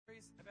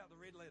about the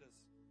red letters.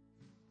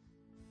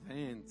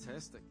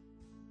 Fantastic.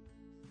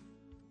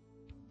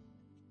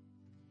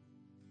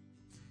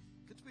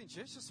 Good to be in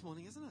church this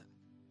morning, isn't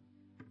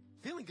it?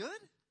 Feeling good?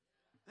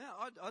 Yeah,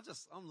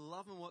 I'm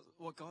loving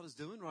what God is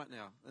doing right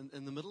now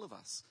in the middle of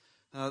us.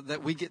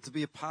 That we get to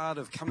be a part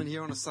of coming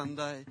here on a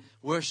Sunday,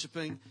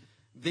 worshiping,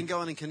 then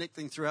going and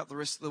connecting throughout the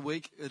rest of the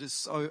week. It is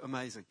so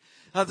amazing.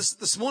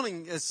 This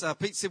morning, as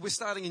Pete said, we're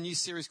starting a new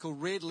series called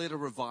Red Letter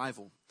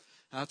Revival.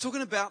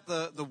 Talking about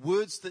the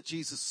words that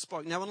Jesus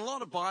spoke. Now, in a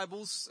lot of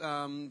Bibles,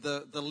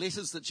 the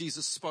letters that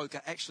Jesus spoke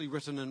are actually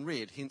written in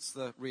red, hence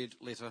the red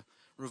letter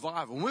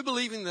revival. And we're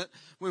believing that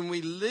when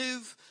we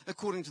live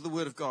according to the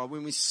Word of God,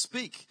 when we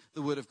speak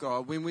the Word of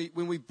God, when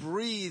we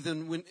breathe,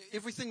 and when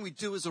everything we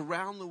do is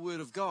around the Word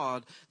of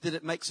God, that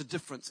it makes a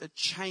difference. It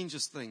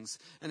changes things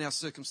in our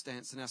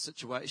circumstance, in our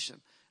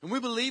situation. And we're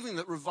believing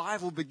that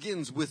revival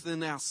begins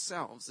within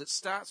ourselves. It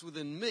starts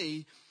within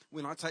me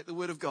when I take the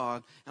Word of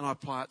God and I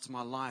apply it to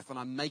my life and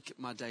I make it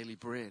my daily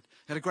bread.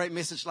 I had a great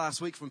message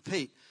last week from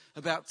Pete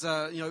about,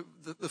 the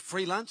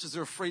free lunch. Is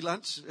there a free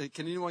lunch?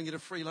 Can anyone get a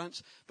free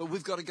lunch? But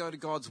we've got to go to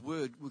God's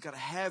Word. We've got to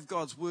have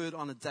God's Word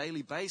on a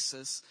daily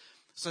basis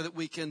so that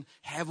we can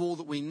have all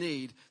that we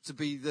need to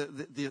be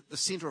the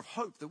center of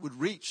hope that would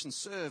reach and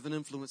serve and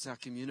influence our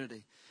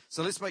community.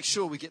 So let's make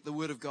sure we get the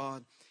Word of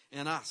God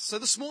in us. So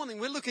this morning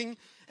we're looking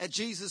at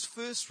Jesus'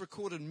 first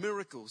recorded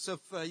miracle. So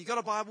if you got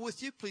a Bible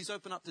with you, please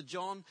open up to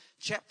John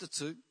chapter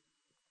 2.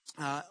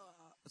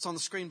 It's on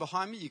the screen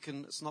behind me.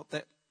 It's not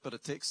that bit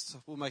of text.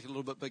 We'll make it a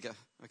little bit bigger.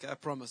 Okay, I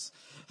promise.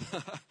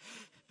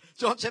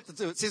 John chapter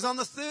 2. It says, on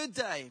the third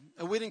day,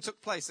 a wedding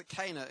took place at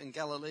Cana in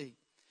Galilee.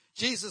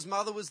 Jesus'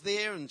 mother was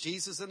there, and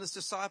Jesus and his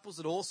disciples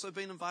had also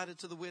been invited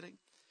to the wedding.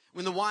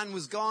 When the wine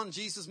was gone,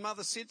 Jesus'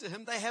 mother said to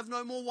him, they have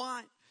no more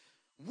wine.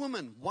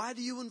 Woman, why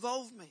do you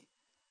involve me?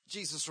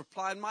 Jesus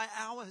replied, my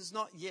hour has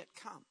not yet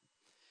come.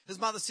 His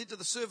mother said to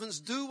the servants,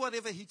 do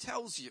whatever he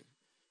tells you.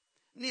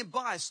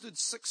 Nearby stood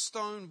 6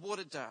 stone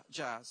water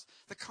jars,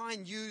 the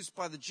kind used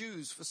by the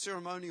Jews for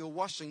ceremonial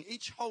washing,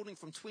 each holding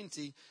from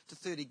 20 to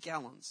 30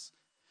 gallons.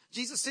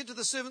 Jesus said to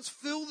the servants,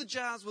 fill the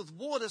jars with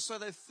water so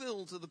they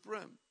fill to the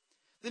brim.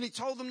 Then he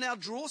told them, now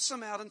draw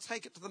some out and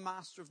take it to the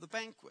master of the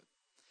banquet.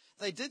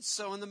 They did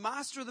so, and the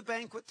master of the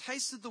banquet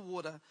tasted the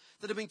water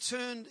that had been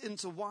turned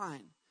into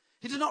wine.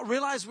 He did not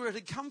realize where it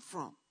had come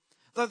from,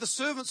 though the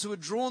servants who had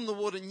drawn the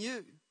water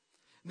knew.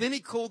 Then he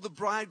called the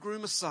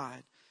bridegroom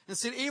aside and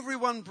said,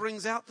 everyone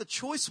brings out the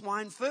choice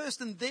wine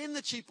first and then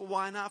the cheaper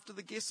wine after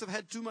the guests have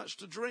had too much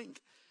to drink.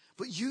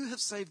 But you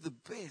have saved the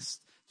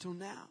best till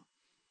now.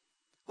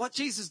 What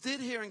Jesus did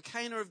here in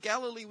Cana of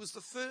Galilee was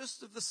the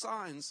first of the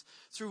signs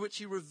through which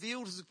he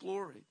revealed his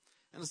glory,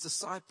 and his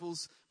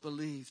disciples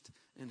believed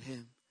in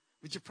him.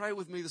 Would you pray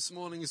with me this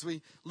morning as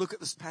we look at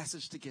this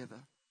passage together?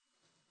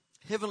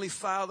 Heavenly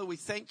Father, we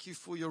thank you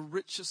for your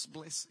richest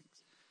blessings.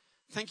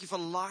 Thank you for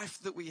life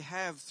that we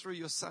have through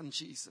your Son,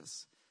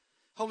 Jesus.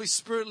 Holy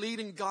Spirit, lead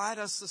and guide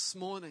us this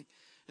morning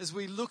as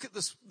we look at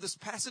this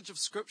passage of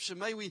Scripture.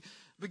 May we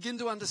begin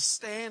to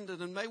understand it,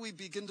 and may we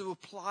begin to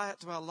apply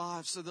it to our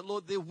lives so that,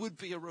 Lord, there would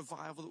be a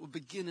revival that would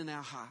begin in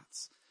our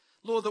hearts.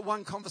 Lord, that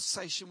one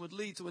conversation would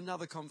lead to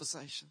another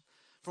conversation.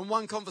 From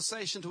one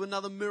conversation to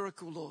another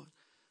miracle, Lord.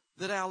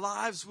 That our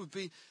lives would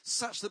be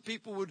such that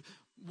people would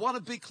want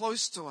to be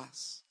close to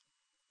us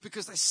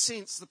because they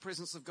sense the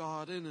presence of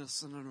God in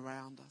us and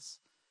around us.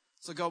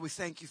 So, God, we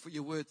thank you for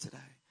your word today.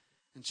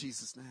 In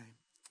Jesus' name,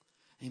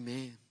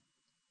 amen.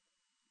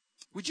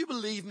 Would you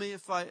believe me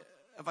if I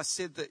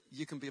said that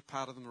you can be a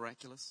part of the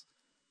miraculous?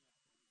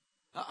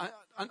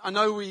 I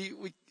know we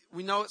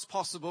know it's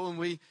possible, and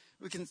we've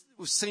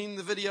seen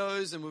the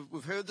videos and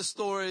we've heard the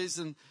stories,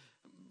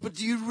 but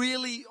do you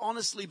really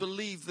honestly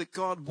believe that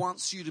God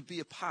wants you to be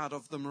a part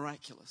of the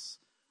miraculous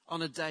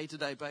on a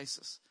day-to-day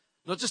basis?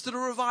 Not just at a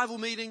revival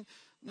meeting,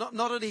 not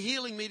at a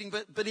healing meeting,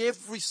 but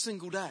every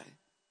single day.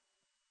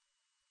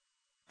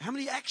 How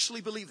many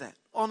actually believe that,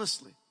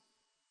 honestly?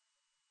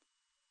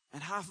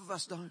 And half of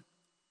us don't.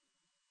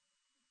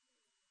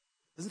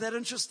 Isn't that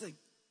interesting?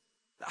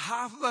 That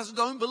half of us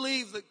don't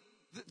believe that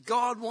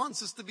God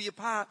wants us to be a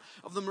part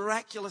of the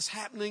miraculous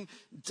happening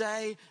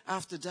day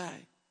after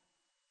day.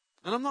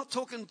 And I'm not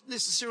talking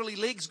necessarily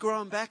legs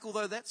growing back,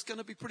 although that's going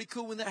to be pretty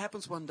cool when that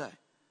happens one day.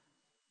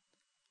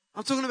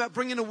 I'm talking about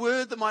bringing a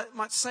word that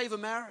might save a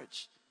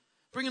marriage.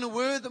 Bringing a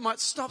word that might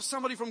stop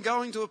somebody from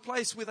going to a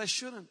place where they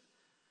shouldn't.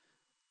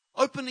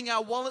 Opening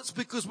our wallets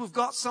because we've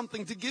got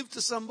something to give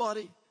to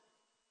somebody.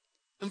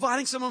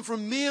 Inviting someone for a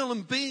meal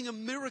and being a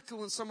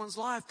miracle in someone's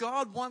life.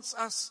 God wants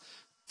us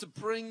to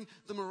bring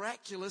the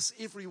miraculous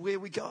everywhere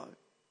we go.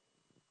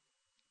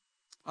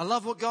 I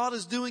love what God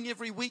is doing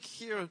every week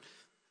here at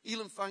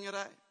Elam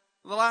Whangarei.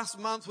 The last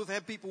month we've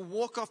had people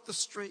walk off the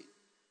street,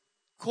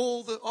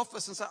 call the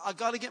office and say, I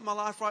got to get my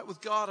life right with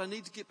God. I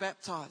need to get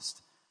baptized.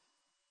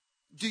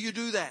 Do you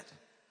do that?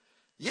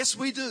 Yes,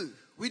 we do.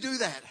 We do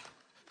that.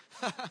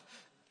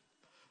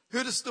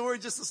 Heard a story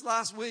just this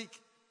last week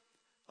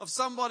of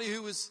somebody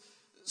who was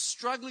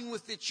struggling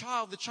with their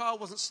child. The child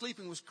wasn't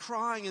sleeping, was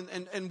crying,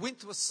 and went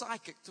to a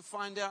psychic to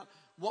find out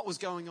what was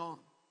going on.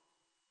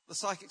 The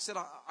psychic said,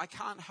 I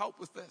can't help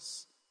with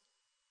this.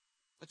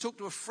 I talked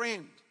to a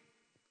friend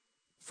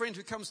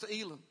who comes to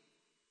Elim,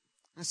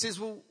 and says,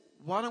 well,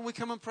 why don't we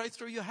come and pray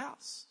through your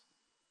house?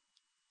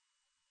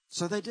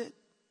 So they did.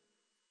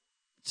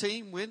 The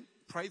team went,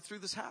 prayed through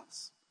this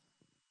house.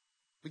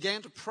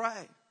 Began to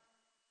pray.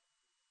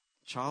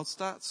 Child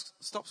stops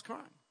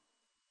crying.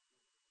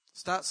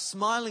 Starts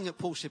smiling at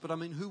Paul Shepherd. I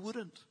mean, who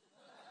wouldn't?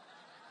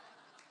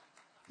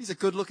 He's a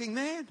good-looking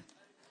man.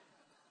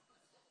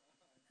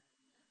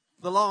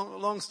 The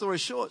long story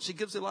short, she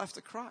gives her life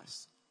to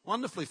Christ.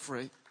 Wonderfully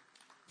free.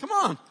 Come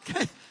on.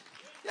 Okay.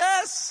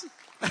 Yes.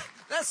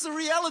 That's the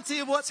reality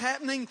of what's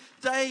happening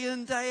day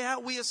in, day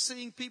out. We are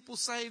seeing people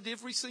saved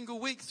every single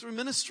week through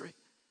ministry.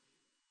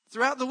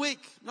 Throughout the week,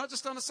 not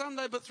just on a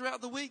Sunday, but throughout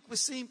the week, we're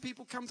seeing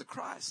people come to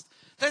Christ.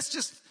 That's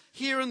just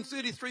here in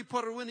 33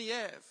 Porowini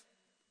Ave.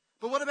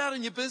 But what about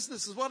in your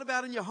businesses? What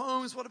about in your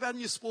homes? What about in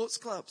your sports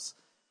clubs?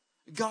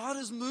 God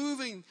is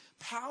moving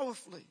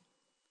powerfully.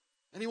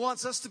 And He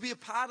wants us to be a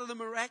part of the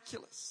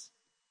miraculous.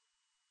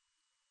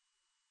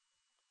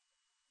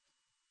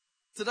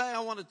 Today I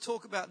want to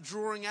talk about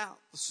drawing out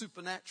the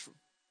supernatural.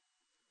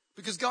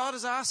 Because God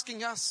is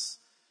asking us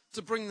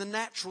to bring the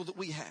natural that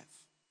we have.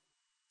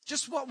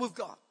 Just what we've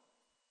got.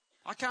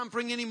 I can't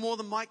bring any more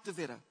than Mike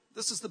DeVetta.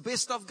 This is the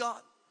best I've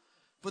got.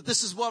 But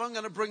this is what I'm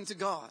going to bring to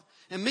God.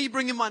 And me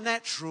bringing my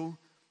natural,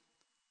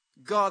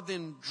 God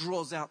then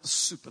draws out the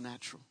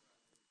supernatural.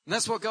 And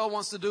that's what God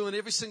wants to do in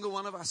every single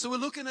one of us. So we're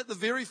looking at the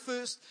very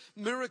first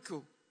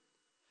miracle.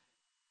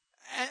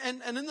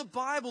 And in the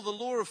Bible, the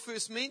law of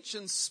first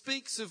mention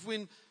speaks of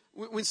when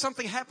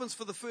something happens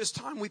for the first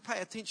time, we pay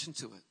attention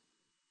to it.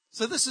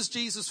 So this is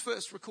Jesus'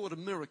 first recorded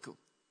miracle.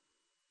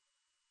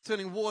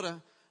 Turning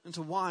water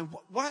into wine.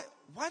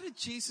 Why did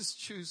Jesus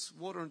choose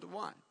water into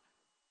wine?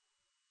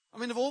 I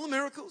mean, of all the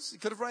miracles, He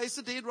could have raised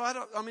the dead, right?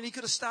 I mean, He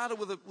could have started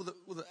with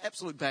an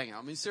absolute banger.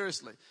 I mean,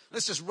 seriously.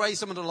 Let's just raise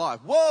someone to life.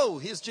 Whoa,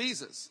 here's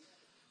Jesus.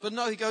 But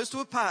no, He goes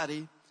to a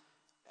party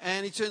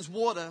and He turns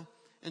water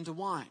into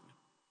wine.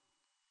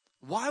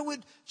 Why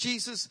would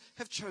Jesus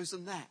have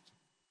chosen that?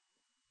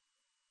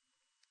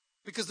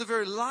 Because the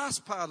very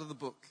last part of the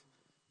book,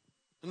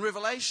 in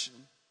Revelation,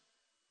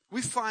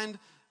 we find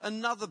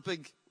another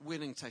big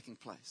wedding taking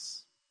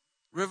place.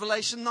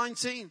 Revelation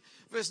 19,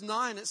 verse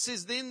 9, it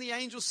says, then the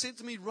angel said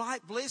to me,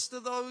 right, blessed are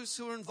those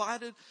who are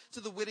invited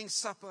to the wedding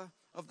supper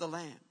of the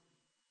Lamb.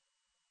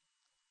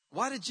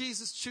 Why did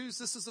Jesus choose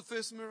this as the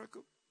first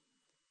miracle?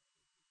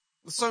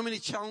 With so many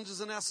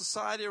challenges in our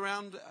society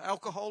around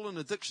alcohol and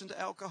addiction to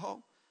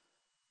alcohol,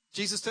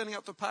 Jesus turning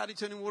up to a party,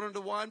 turning water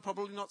into wine,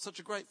 probably not such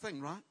a great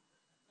thing, right?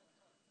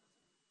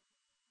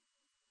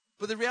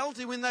 But the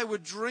reality, when they were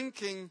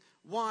drinking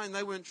wine,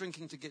 they weren't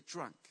drinking to get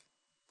drunk.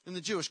 In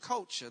the Jewish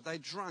culture, they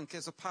drank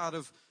as a part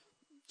of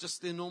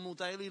just their normal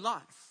daily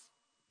life.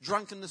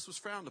 Drunkenness was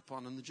frowned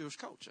upon in the Jewish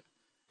culture.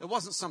 It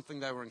wasn't something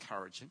they were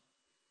encouraging.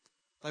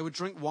 They would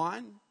drink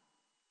wine,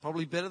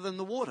 probably better than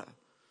the water.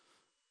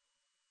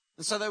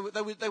 And so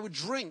they would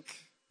drink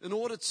in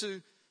order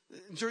to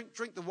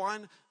drink the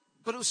wine,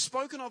 but it was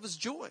spoken of as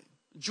joy.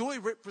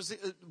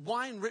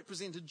 Wine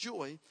represented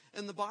joy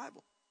in the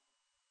Bible.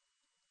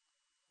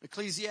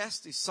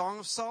 Ecclesiastes, Song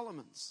of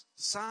Solomon's,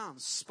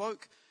 Psalms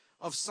spoke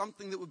of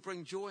something that would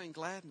bring joy and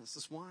gladness,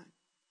 this wine.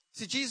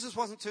 See, Jesus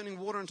wasn't turning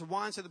water into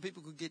wine so that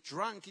people could get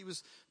drunk. He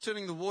was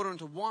turning the water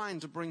into wine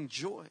to bring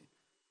joy,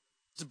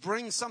 to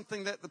bring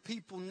something that the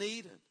people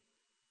needed.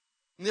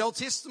 In the Old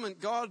Testament,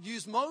 God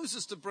used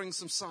Moses to bring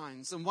some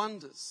signs and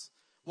wonders.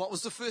 What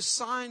was the first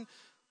sign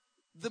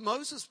that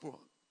Moses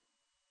brought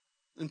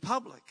in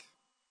public?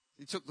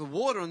 He took the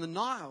water in the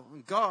Nile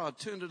and God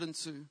turned it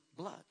into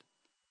blood.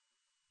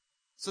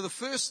 So the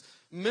first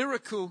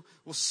miracle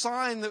or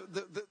sign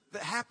that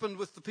happened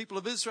with the people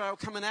of Israel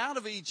coming out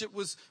of Egypt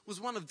was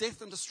one of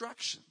death and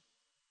destruction.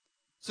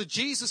 So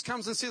Jesus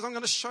comes and says, I'm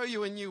going to show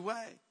you a new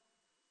way.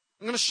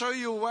 I'm going to show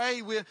you a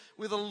way where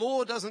the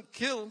law doesn't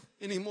kill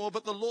anymore,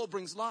 but the law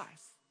brings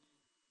life.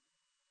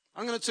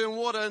 I'm going to turn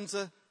water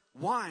into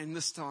wine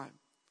this time.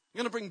 I'm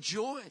going to bring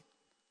joy.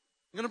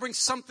 I'm going to bring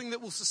something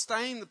that will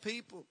sustain the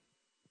people.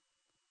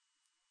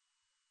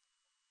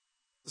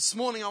 This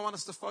morning I want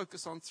us to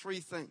focus on three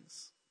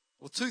things,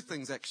 or two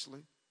things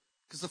actually,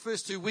 because the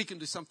first two we can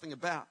do something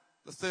about.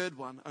 The third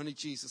one, only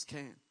Jesus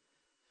can.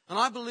 And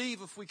I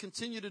believe if we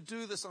continue to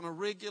do this on a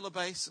regular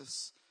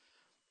basis,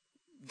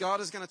 God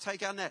is going to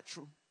take our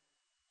natural,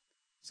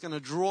 He's going to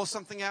draw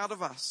something out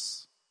of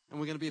us, and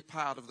we're going to be a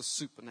part of the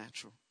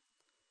supernatural.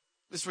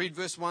 Let's read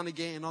verse 1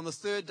 again. On the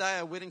third day,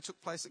 a wedding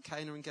took place at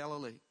Cana in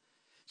Galilee.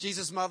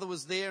 Jesus' mother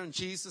was there, and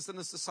Jesus and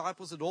His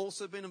disciples had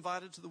also been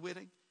invited to the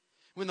wedding.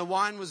 When the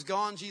wine was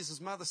gone, Jesus'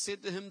 mother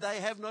said to Him, they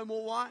have no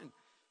more wine.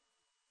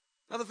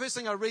 Now, the first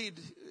thing I read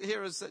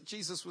here is that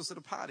Jesus was at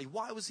a party.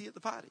 Why was He at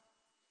the party?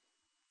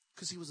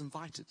 Because He was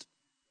invited.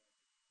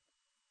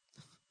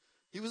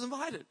 He was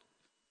invited.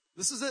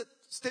 This is it.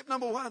 Step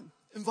number one.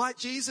 Invite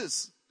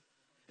Jesus.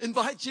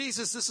 Invite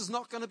Jesus. This is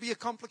not going to be a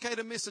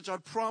complicated message, I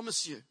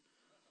promise you.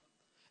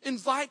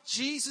 Invite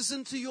Jesus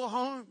into your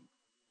home.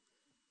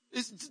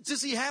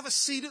 Does he have a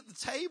seat at the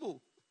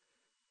table?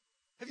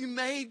 Have you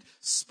made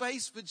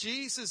space for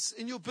Jesus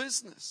in your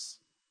business?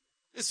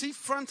 Is he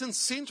front and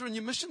center in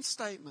your mission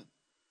statement?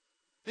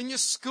 In your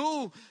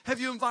school, have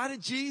you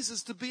invited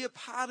Jesus to be a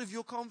part of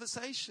your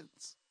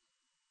conversations?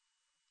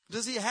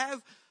 Does he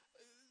have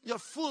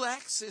full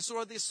access, or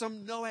are there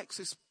some no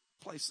access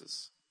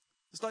places?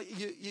 It's like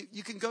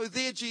you can go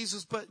there,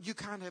 Jesus, but you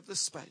can't have this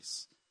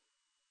space.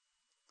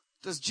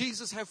 Does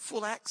Jesus have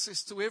full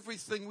access to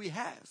everything we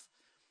have?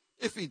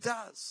 If he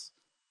does,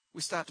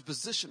 we start to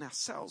position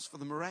ourselves for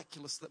the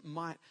miraculous that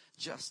might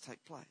just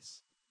take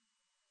place.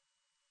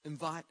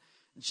 Invite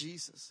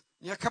Jesus.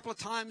 A couple of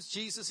times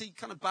Jesus, he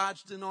kind of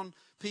barged in on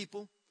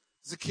people.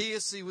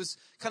 Zacchaeus, he was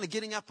kind of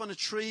getting up on a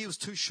tree. He was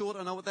too short.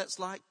 I know what that's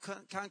like.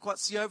 Can't quite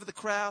see over the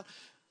crowd.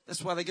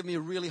 That's why they give me a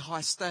really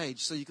high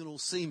stage so you can all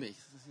see me.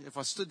 If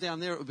I stood down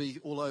there, it would be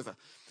all over.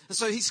 And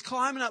so he's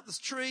climbing up this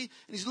tree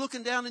and he's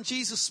looking down, and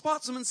Jesus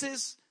spots him and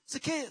says,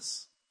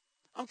 Zacchaeus,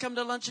 I'm coming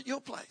to lunch at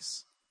your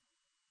place.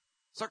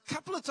 So a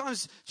couple of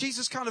times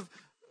Jesus kind of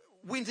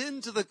went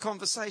into the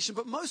conversation,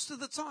 but most of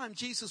the time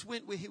Jesus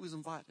went where he was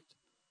invited.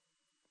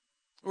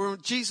 Or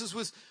Jesus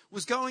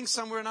was going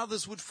somewhere and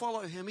others would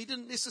follow him. He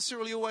didn't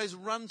necessarily always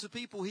run to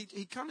people.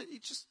 He kind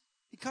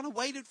of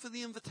waited for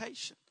the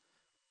invitation.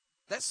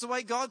 That's the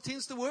way God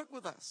tends to work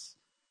with us.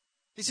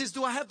 He says,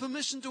 do I have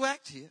permission to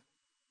act here?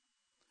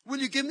 Will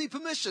you give me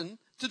permission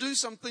to do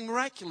something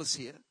miraculous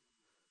here?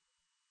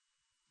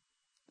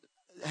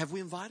 Have we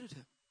invited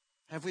him?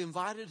 Have we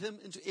invited him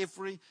into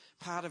every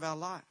part of our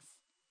life?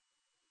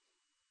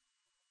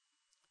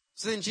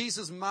 So then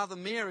Jesus' mother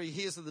Mary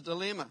hears of the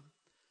dilemma.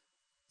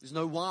 There's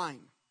no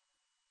wine.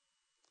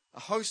 A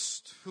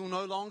host who will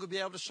no longer be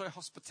able to show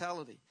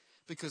hospitality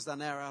because they're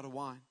now out of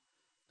wine.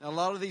 Now, a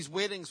lot of these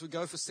weddings would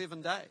go for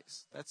 7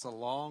 days. That's a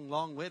long,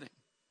 long wedding.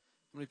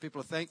 How many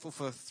people are thankful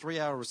for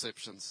 3-hour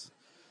receptions?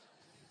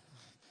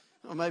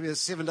 Or maybe a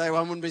 7-day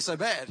one wouldn't be so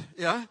bad,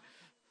 yeah?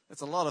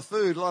 That's a lot of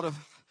food, a lot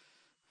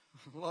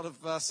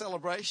of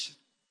celebration.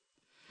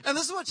 And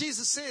this is what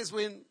Jesus says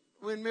when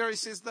Mary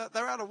says that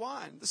they're out of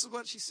wine. This is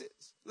what she says.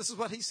 This is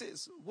what he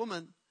says.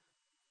 Woman,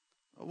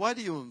 why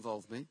do you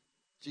involve me?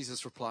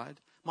 Jesus replied,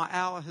 my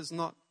hour has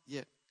not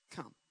yet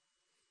come.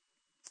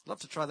 I'd love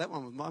to try that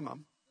one with my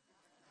mum.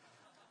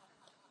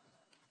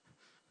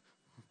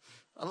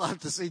 I'd love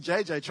to see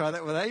JJ try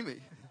that with Amy.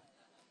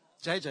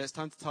 JJ, it's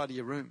time to tidy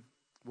your room,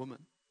 woman.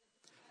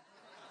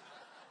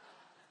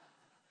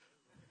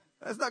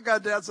 That's not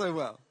going down so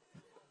well.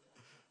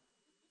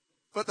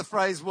 But the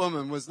phrase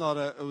woman was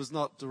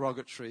not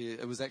derogatory.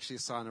 It was actually a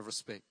sign of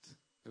respect.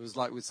 It was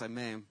like we'd say,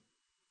 ma'am.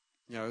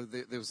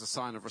 There was a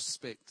sign of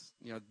respect.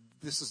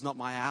 This is not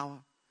my hour.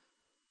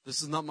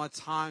 This is not my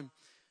time.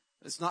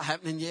 It's not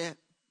happening yet.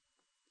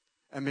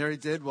 And Mary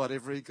did what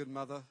every good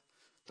mother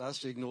does.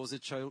 She ignores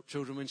her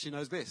children when she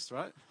knows best,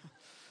 right?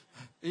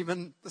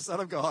 Even the Son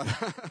of God.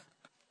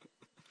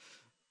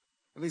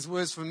 And these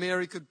words from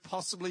Mary could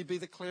possibly be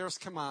the clearest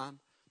command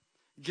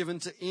given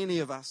to any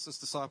of us as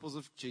disciples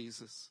of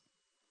Jesus.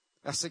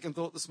 Our second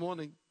thought this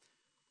morning,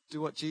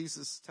 do what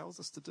Jesus tells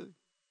us to do.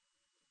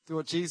 Do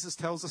what Jesus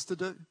tells us to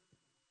do.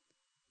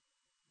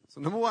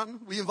 So number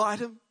one, we invite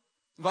him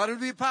to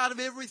be a part of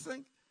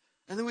everything.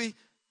 And then we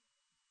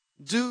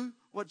do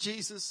what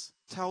Jesus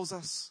tells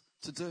us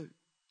to do.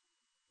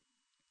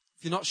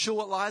 If you're not sure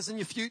what lies in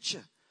your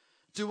future,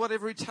 do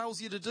whatever he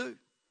tells you to do.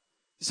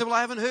 You say, well,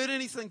 I haven't heard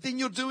anything. Then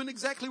you're doing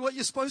exactly what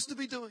you're supposed to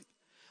be doing.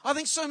 I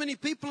think so many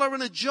people are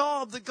in a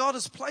job that God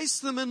has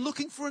placed them in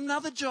looking for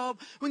another job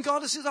when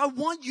God has said, I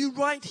want you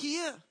right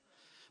here.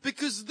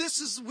 Because this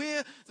is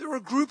where there are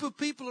a group of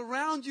people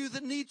around you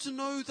that need to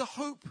know the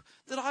hope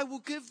that I will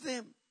give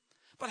them.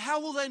 But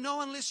how will they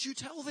know unless you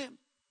tell them?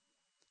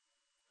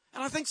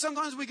 And I think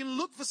sometimes we can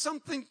look for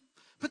something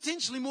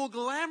potentially more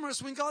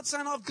glamorous when God's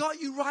saying, I've got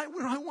you right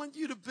where I want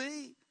you to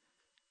be.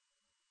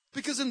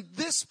 Because in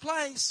this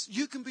place,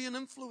 you can be an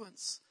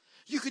influence.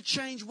 You could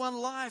change one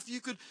life. You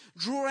could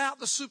draw out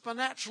the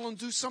supernatural and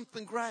do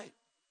something great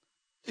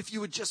if you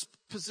would just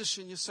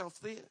position yourself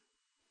there.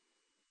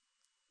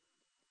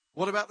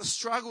 What about the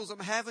struggles I'm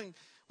having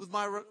with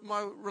my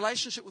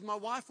relationship with my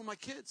wife or my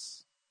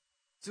kids?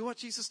 Do what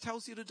Jesus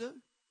tells you to do.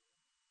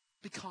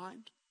 Be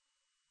kind.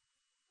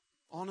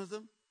 Honor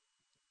them.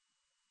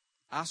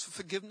 Ask for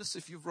forgiveness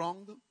if you've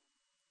wronged them.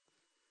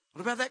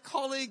 What about that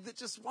colleague that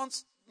just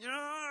wants,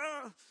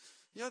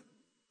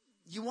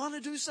 you want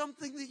to do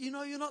something that you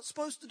know you're not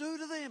supposed to do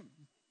to them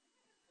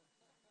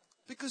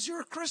because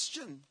you're a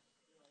Christian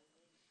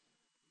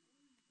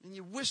and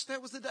you wish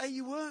that was the day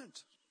you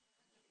weren't?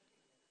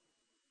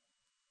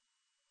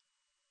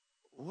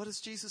 What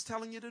is Jesus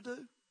telling you to do?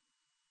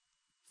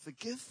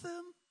 Forgive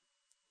them.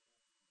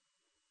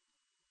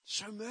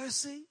 Show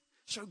mercy.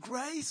 Show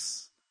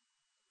grace.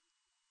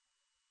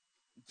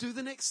 Do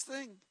the next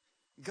thing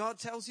God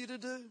tells you to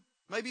do.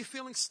 Maybe you're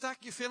feeling stuck.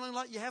 You're feeling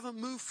like you haven't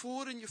moved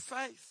forward in your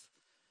faith.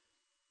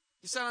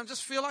 You say, I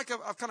just feel like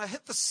I've kind of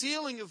hit the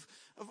ceiling of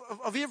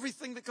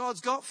everything that God's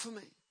got for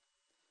me.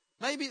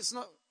 Maybe it's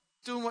not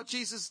doing what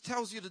Jesus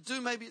tells you to do.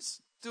 Maybe it's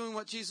doing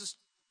what Jesus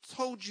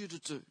told you to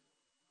do.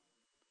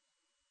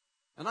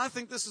 And I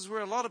think this is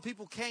where a lot of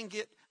people can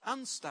get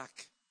unstuck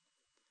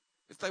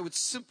if they would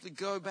simply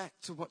go back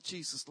to what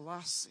Jesus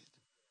last said.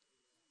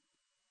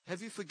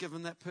 Have you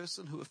forgiven that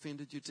person who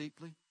offended you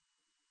deeply?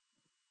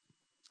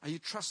 Are you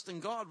trusting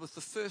God with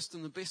the first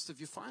and the best of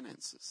your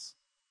finances?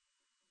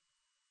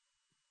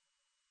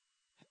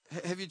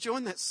 Have you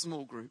joined that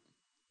small group?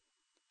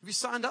 Have you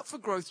signed up for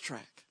Growth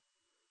Track?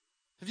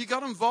 Have you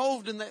got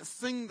involved in that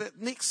thing, that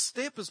next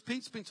step, as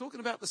Pete's been talking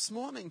about this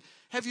morning?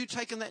 Have you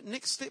taken that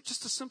next step,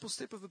 just a simple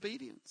step of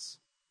obedience?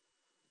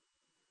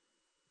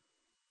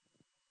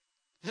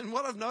 And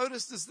what I've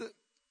noticed is that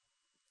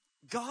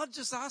God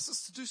just asks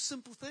us to do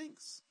simple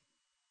things.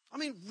 I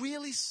mean,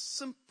 really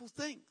simple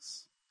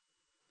things.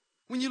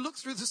 When you look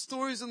through the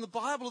stories in the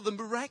Bible of the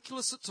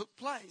miraculous that took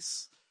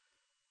place,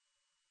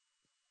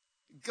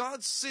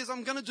 God says,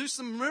 I'm going to do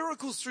some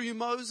miracles through you,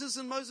 Moses.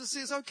 And Moses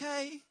says,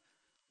 okay,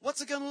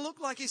 what's it going to look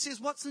like? He says,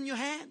 what's in your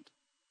hand?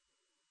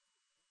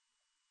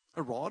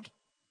 A rod.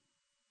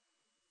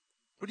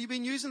 What have you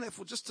been using that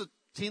for? Just to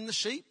tend the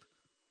sheep?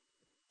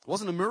 It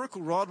wasn't a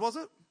miracle rod, was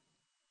it?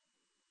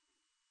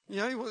 You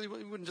know, you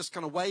wouldn't just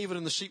kind of wave it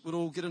and the sheep would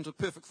all get into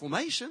perfect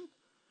formation.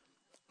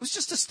 It was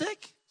just a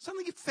stick,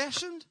 something you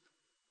fashioned.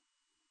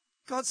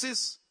 God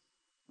says,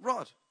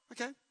 rod,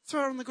 okay,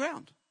 throw it on the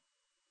ground.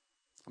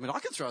 I mean, I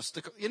can throw a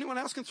stick. Anyone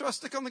else can throw a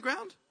stick on the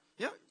ground?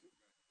 Yeah.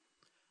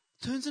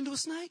 Turns into a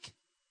snake.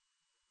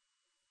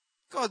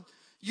 God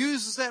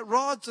uses that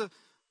rod to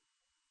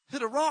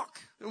hit a rock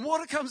and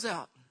water comes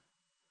out.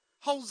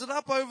 Holds it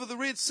up over the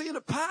Red Sea and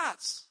it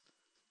parts.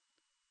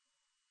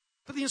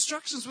 But the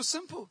instructions were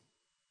simple.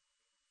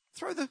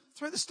 Throw the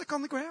stick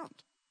on the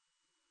ground.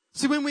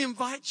 See, when we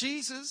invite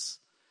Jesus,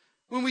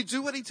 when we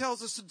do what he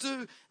tells us to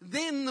do,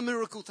 then the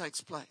miracle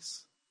takes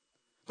place.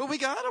 But we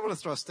go, I don't want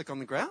to throw a stick on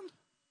the ground.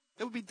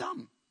 That would be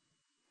dumb.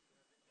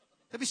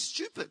 That'd be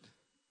stupid.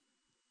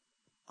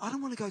 I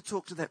don't want to go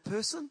talk to that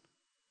person.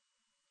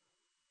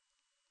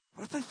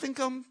 What if they think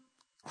I'm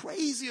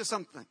crazy or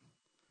something?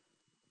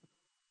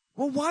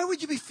 Well, why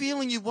would you be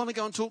feeling you want to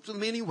go and talk to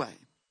them anyway?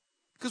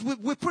 Because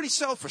we're pretty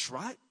selfish,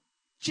 right?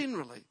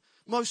 Generally.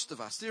 Most of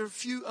us. There are a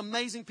few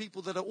amazing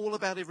people that are all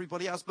about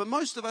everybody else. But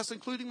most of us,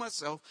 including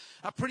myself,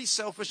 are pretty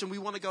selfish and we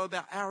want to go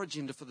about our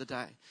agenda for the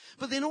day.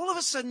 But then all of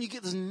a sudden you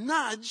get this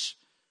nudge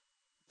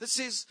that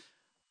says,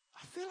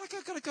 I feel like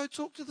I've got to go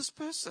talk to this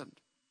person.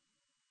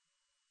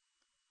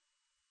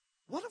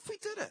 What if we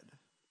did it?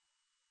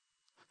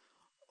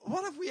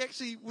 What if we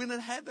actually went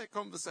and had that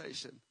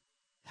conversation?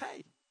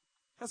 Hey,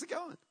 how's it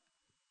going?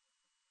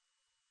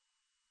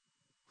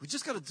 We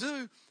just got to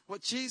do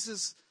what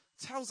Jesus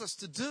tells us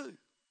to do.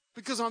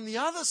 Because on the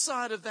other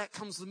side of that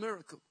comes the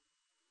miracle.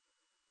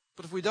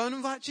 But if we don't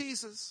invite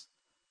Jesus,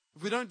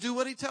 if we don't do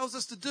what he tells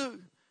us to do,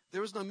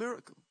 there is no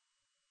miracle.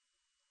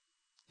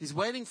 He's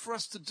waiting for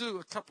us to do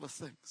a couple of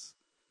things.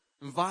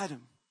 Invite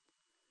him.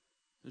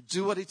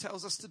 Do what he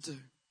tells us to do.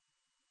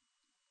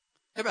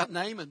 How about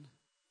Naaman?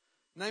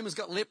 Naaman's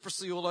got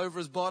leprosy all over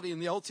his body in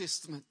the Old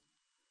Testament.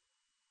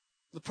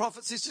 The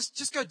prophet says,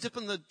 just go dip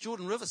in the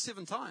Jordan River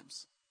 7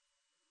 times.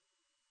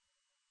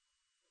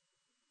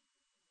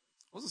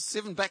 Wasn't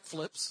 7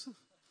 backflips.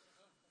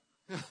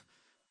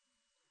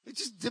 He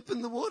just dipped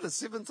in the water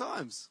 7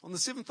 times on the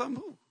 7th time.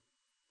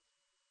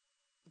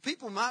 The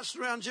people marched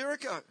around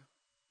Jericho.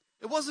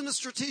 It wasn't a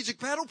strategic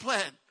battle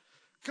plan.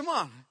 Come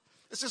on.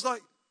 It's just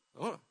like,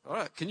 oh, all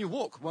right, can you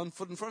walk 1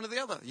 foot in front of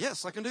the other?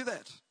 Yes, I can do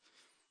that.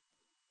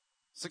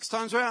 6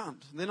 times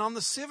round. And then on the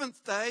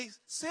 7th day,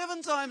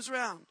 7 times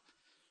round.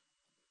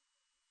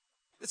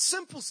 It's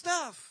simple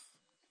stuff.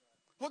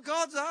 What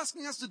God's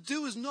asking us to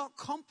do is not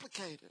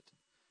complicated.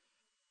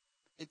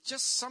 It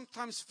just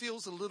sometimes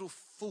feels a little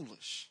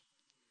foolish.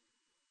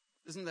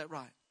 Isn't that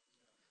right?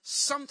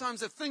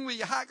 Sometimes that thing where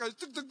your heart goes,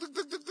 duk, duk, duk,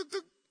 duk, duk, duk,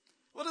 duk.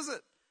 What is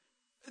it?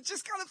 It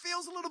just kind of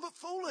feels a little bit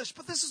foolish.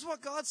 But this is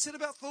what God said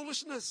about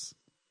foolishness.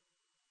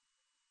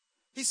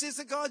 He says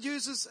that God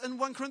uses, in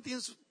 1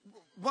 Corinthians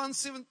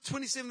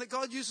 1:27, that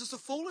God uses the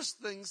foolish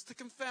things to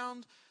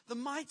confound the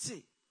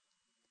mighty.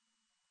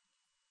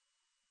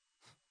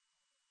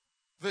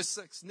 Verse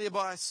 6,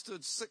 nearby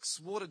stood 6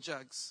 water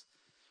jugs,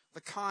 the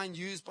kind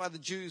used by the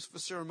Jews for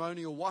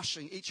ceremonial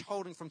washing, each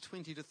holding from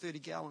 20 to 30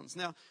 gallons.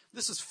 Now,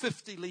 this is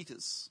 50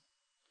 liters.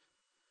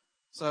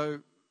 So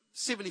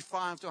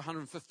 75 to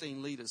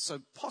 115 liters.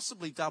 So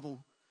possibly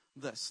double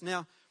this.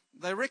 Now,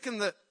 they reckon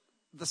that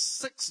the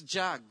 6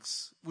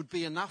 jugs would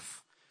be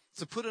enough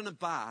to put in a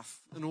bath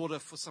in order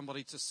for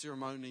somebody to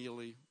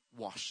ceremonially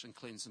wash and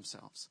cleanse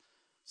themselves.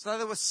 So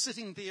they were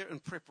sitting there in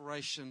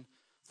preparation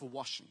for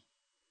washing,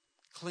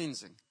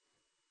 cleansing.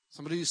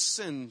 Somebody who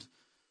sinned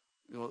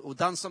or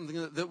done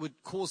something that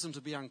would cause them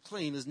to be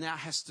unclean now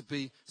has to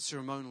be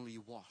ceremonially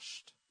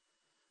washed.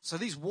 So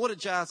these water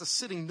jars are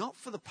sitting not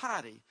for the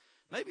party,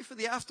 maybe for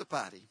the after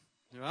party,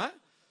 right?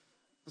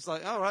 It's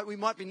like, all right, we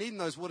might be needing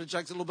those water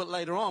jugs a little bit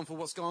later on for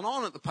what's going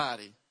on at the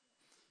party.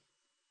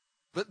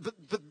 But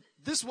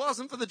this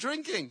wasn't for the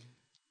drinking.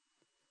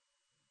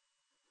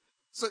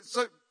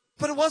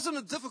 But it wasn't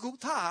a difficult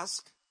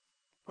task,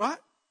 right?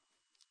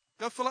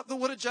 Go fill up the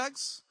water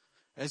jugs,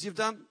 as you've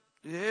done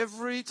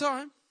every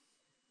time.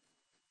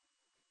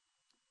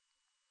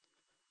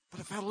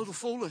 But it felt a little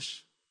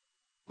foolish,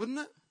 wouldn't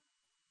it?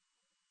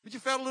 Would you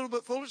feel a little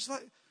bit foolish?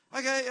 Like,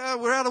 okay,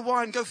 we're out of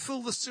wine. Go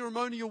fill the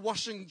ceremonial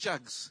washing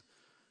jugs.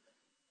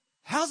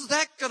 How's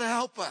that going to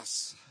help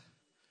us?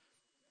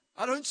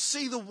 I don't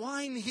see the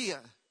wine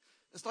here.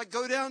 It's like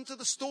go down to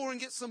the store and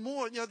get some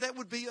more. You know, that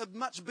would be a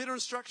much better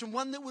instruction,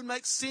 one that would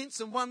make sense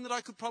and one that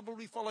I could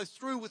probably follow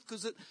through with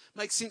because it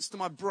makes sense to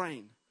my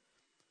brain.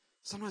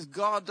 Sometimes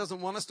God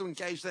doesn't want us to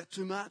engage that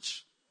too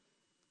much.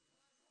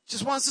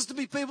 Just wants us to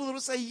be people that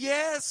will say,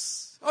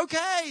 yes,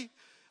 okay,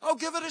 I'll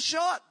give it a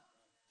shot.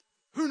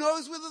 Who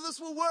knows whether this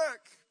will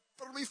work,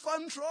 but it'll be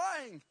fun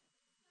trying.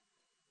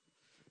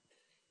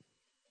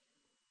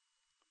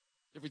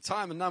 Every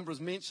time a number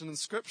is mentioned in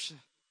Scripture,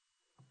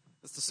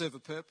 it's to serve a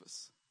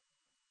purpose.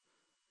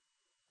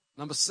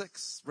 Number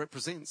 6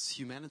 represents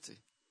humanity.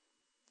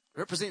 It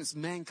represents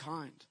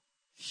mankind,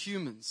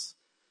 humans.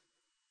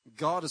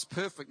 God is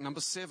perfect.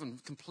 Number 7,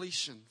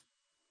 completion,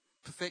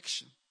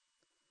 perfection.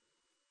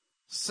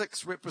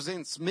 6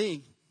 represents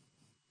me.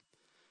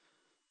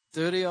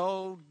 Dirty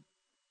old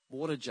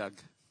water jug.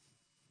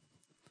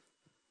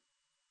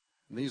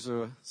 And these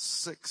are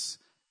 6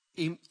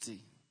 empty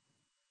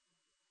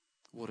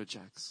water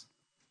jugs.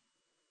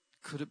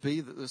 Could it be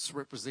that this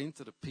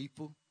represented a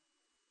people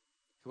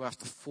who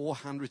after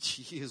 400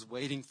 years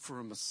waiting for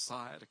a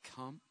Messiah to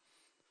come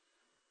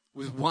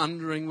was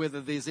wondering whether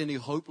there's any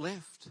hope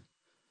left?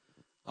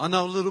 I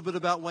know a little bit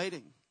about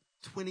waiting.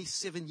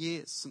 27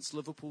 years since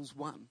Liverpool's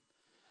won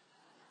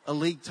a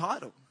league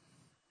title.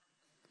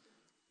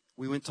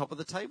 We went top of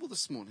the table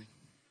this morning.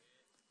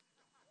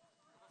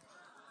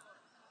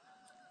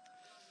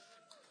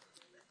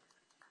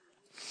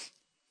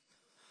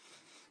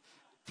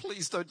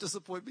 Please don't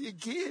disappoint me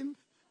again.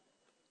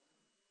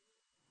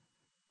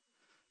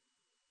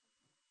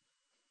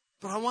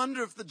 But I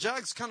wonder if the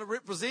jugs kind of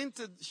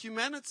represented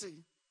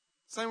humanity.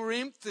 Saying we're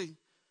empty.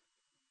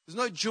 There's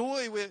no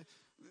joy.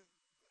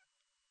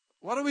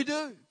 What do we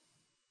do?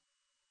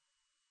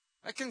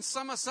 That can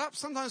sum us up.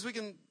 Sometimes we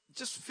can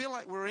just feel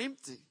like we're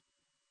empty.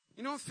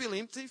 You know, feel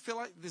empty, feel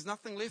like there's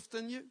nothing left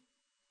in you.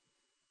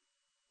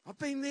 I've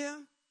been there.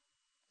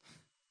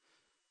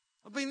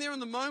 I've been there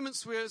in the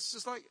moments where it's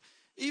just like,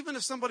 even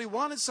if somebody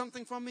wanted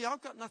something from me,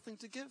 I've got nothing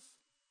to give.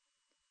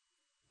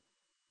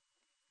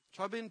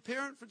 Try being a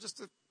parent for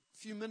just a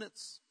few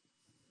minutes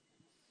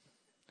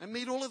and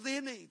meet all of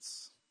their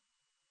needs.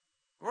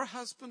 Or a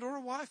husband, or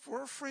a wife,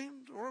 or a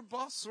friend, or a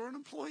boss, or an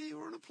employee,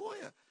 or an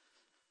employer.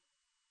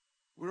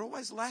 We're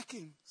always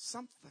lacking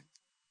something.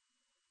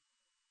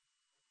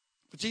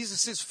 But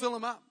Jesus says, fill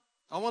them up.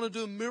 I want to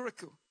do a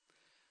miracle,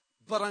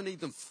 but I need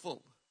them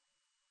full.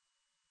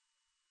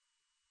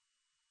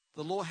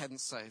 The law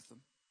hadn't saved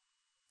them.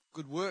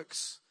 Good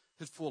works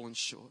had fallen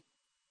short.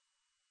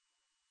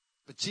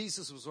 But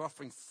Jesus was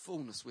offering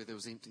fullness where there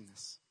was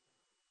emptiness.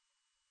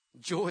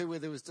 Joy where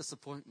there was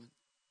disappointment.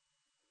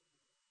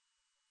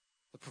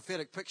 The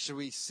prophetic picture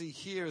we see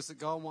here is that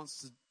God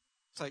wants to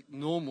take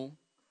normal,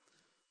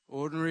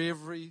 ordinary,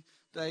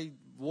 everyday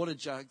water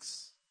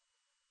jugs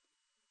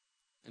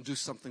and do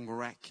something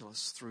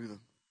miraculous through them.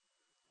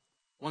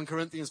 1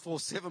 Corinthians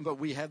 4:7, but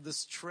we have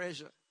this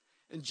treasure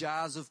in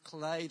jars of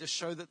clay to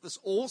show that this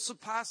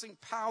all-surpassing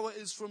power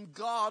is from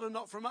God and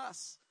not from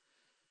us.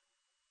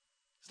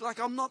 It's like,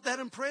 I'm not that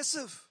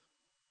impressive.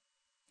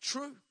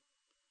 True.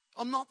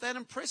 I'm not that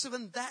impressive,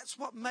 and that's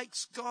what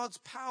makes God's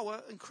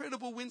power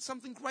incredible when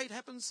something great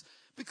happens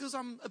because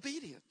I'm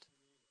obedient.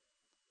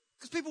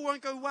 Because people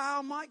won't go,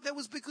 wow, Mike, that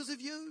was because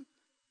of you.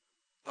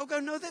 They'll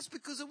go, no, that's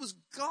because it was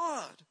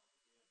God.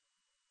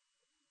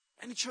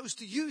 And He chose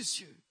to use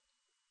you.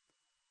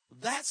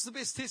 That's the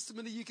best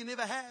testimony you can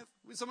ever have.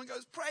 When someone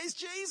goes, praise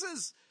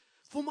Jesus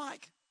for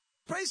Mike.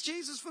 Praise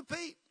Jesus for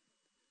Pete.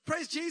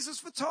 Praise Jesus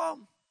for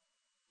Tom.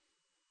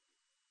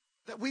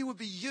 That we would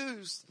be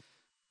used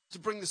to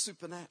bring the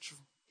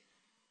supernatural.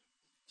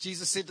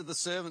 Jesus said to the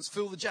servants,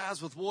 fill the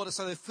jars with water,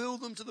 so they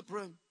filled them to the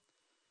brim.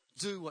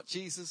 Do what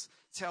Jesus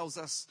tells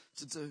us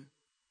to do.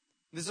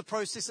 There's a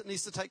process that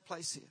needs to take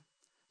place here.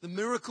 The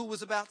miracle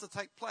was about to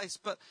take place,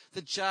 but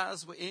the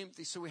jars were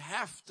empty, so we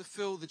have to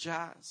fill the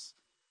jars.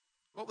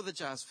 What were the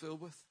jars filled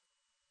with?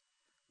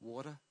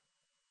 Water.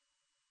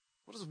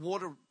 What is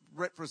water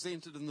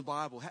represented in the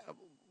Bible?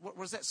 What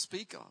does that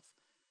speak of?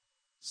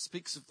 It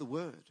speaks of the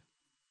Word. It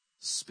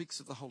speaks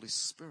of the Holy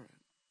Spirit.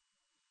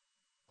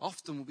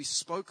 Often will be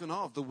spoken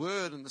of the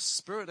Word and the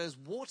Spirit as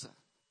water.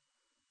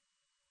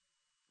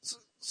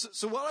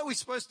 So what are we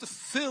supposed to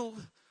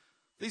fill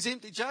these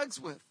empty jugs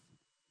with?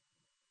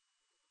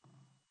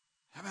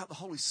 How about the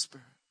Holy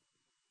Spirit?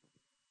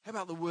 How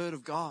about the Word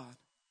of God?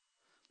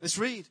 Let's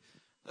read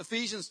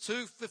Ephesians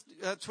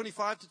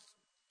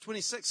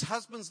 2:25-26.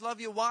 Husbands, love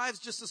your wives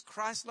just as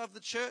Christ loved the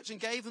church and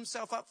gave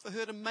Himself up for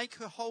her to make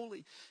her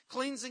holy,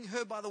 cleansing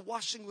her by the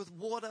washing with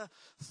water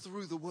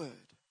through the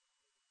Word.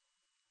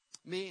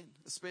 Men,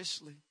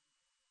 especially.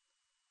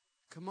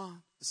 Come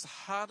on. It's the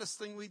hardest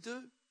thing we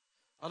do.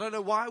 I don't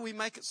know why we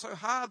make it so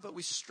hard, but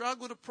we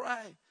struggle to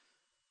pray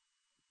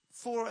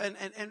for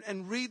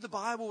and read the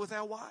Bible with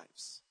our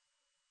wives.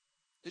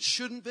 It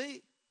shouldn't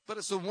be. But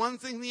it's the one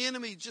thing the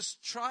enemy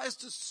just tries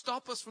to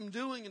stop us from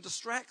doing and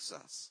distracts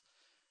us.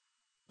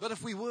 But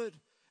if we would,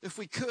 if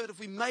we could, if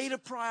we made a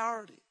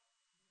priority,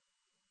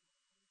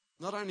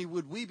 not only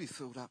would we be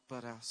filled up,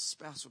 but our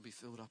spouse would be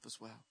filled up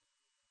as well.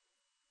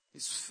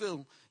 Is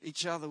fill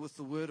each other with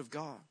the Word of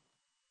God.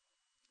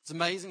 It's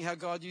amazing how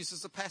God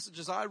uses the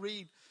passages I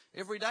read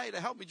every day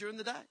to help me during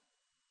the day.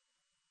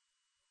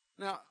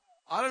 Now,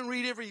 I don't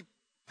read every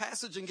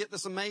passage and get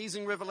this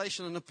amazing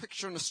revelation and a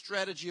picture and a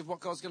strategy of what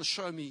God's going to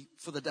show me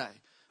for the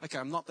day. Okay,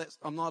 I'm not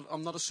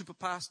a super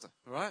pastor,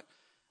 all right?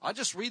 I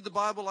just read the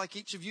Bible like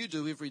each of you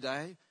do every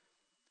day.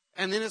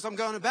 And then as I'm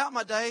going about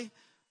my day,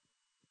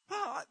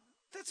 well,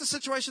 that's a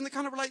situation that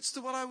kind of relates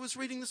to what I was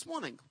reading this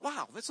morning.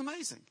 Wow, that's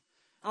amazing.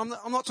 I'm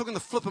not talking the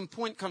flip and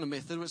point kind of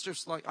method. It's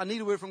just like, I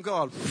need a word from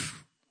God.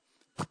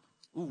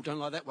 Ooh, don't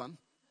like that one.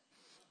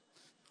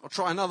 I'll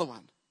try another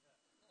one.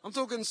 I'm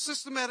talking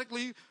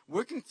systematically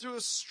working through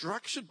a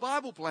structured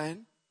Bible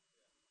plan,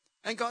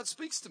 and God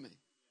speaks to me.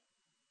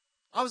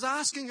 I was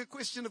asking a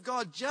question of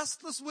God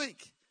just this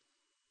week,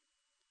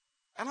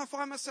 and I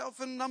find myself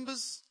in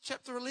Numbers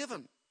chapter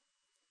 11.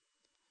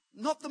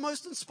 Not the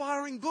most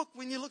inspiring book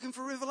when you're looking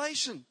for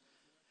revelation.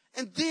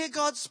 And there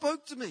God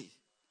spoke to me.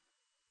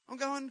 I'm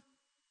going,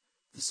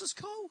 this is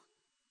cool.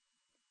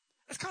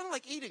 It's kind of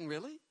like eating,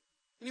 really.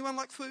 Anyone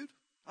like food?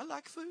 I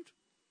like food.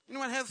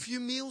 Anyone have a few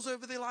meals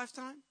over their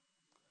lifetime?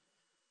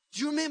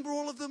 Do you remember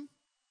all of them?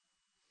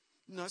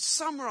 No,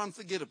 some are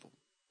unforgettable.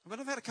 I mean,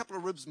 I've had a couple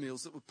of ribs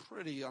meals that were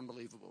pretty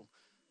unbelievable.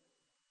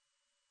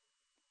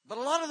 But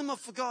a lot of them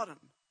I've forgotten.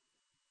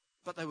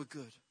 But they were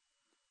good.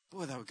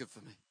 Boy, they were good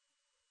for me.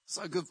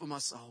 So good for my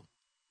soul.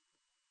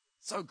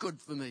 So good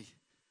for me.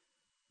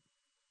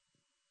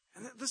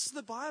 And this is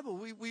the Bible.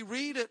 We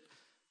read it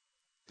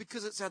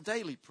because it's our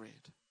daily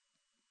bread,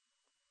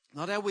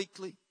 not our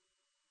weekly.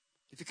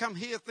 If you come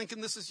here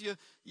thinking this is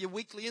your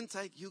weekly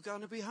intake, you're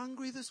going to be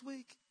hungry this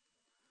week.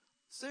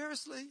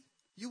 Seriously,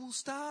 you will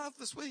starve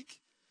this week.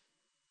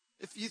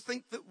 If you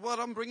think that what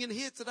I'm bringing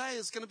here today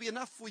is going to be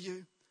enough for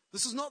you,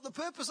 this is not the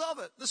purpose of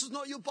it. This is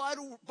not your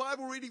Bible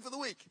reading for the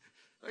week.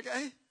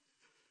 Okay?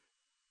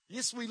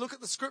 Yes, we look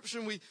at the scripture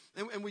and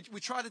we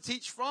try to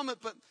teach from it,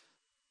 but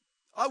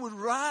I would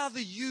rather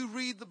you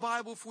read the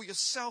Bible for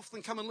yourself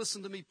than come and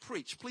listen to me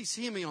preach. Please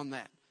hear me on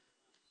that.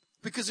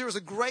 Because there is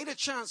a greater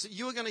chance that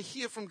you are going to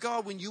hear from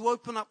God when you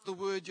open up the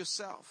Word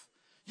yourself.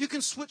 You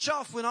can switch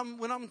off when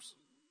I'm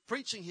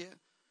preaching here.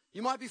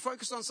 You might be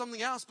focused on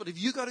something else, but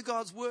if you go to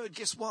God's Word,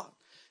 guess what?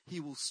 He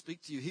will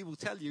speak to you. He will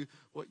tell you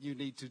what you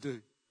need to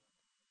do.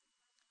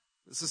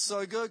 This is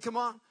so good. Come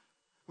on.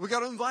 We've got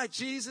to invite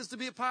Jesus to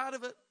be a part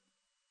of it.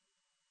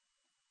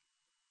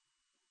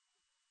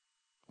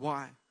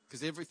 Why?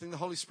 Because everything the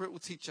Holy Spirit will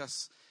teach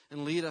us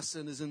and lead us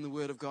in is in the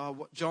Word of God.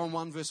 John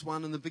 1 verse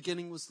 1, in the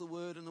beginning was the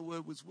Word, and the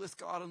Word was with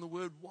God, and the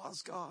Word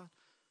was God.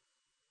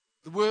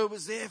 The Word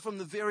was there from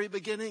the very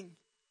beginning.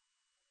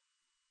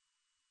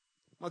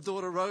 My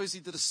daughter Rosie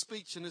did a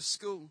speech in her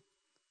school.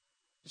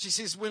 And she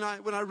says, when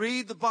I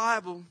read the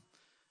Bible,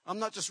 I'm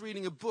not just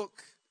reading a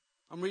book.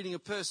 I'm reading a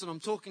person. I'm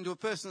talking to a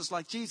person. It's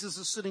like Jesus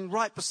is sitting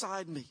right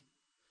beside me.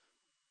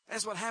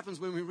 That's what happens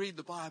when we read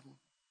the Bible.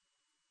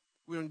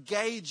 We're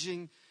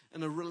engaging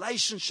in a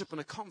relationship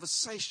and a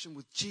conversation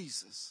with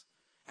Jesus,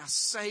 our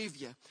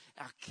Savior,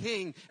 our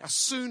King, our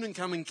soon and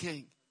coming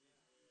King.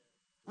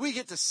 We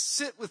get to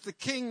sit with the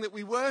King that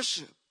we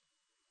worship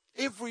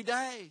every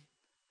day.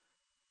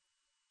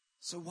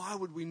 So why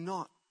would we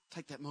not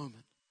take that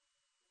moment?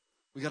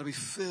 We got to be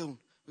filled.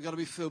 We got to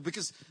be filled,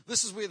 because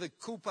this is where the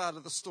cool part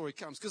of the story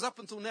comes. Because up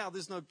until now,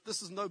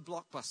 this is no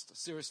blockbuster.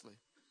 Seriously,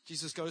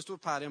 Jesus goes to a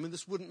party. I mean,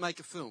 this wouldn't make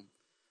a film.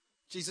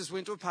 Jesus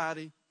went to a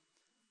party,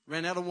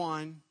 ran out of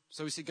wine.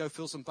 So he said, go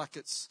fill some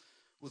buckets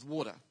with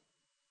water.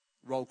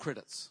 Roll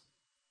credits.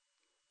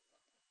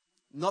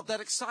 Not that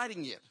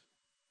exciting yet.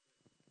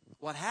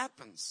 What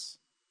happens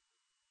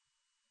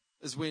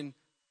is when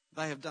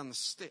they have done the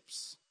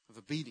steps of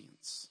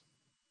obedience,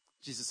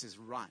 Jesus says,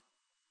 right,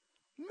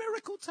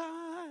 miracle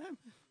time.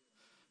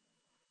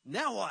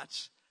 Now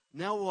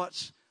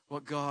watch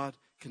what God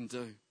can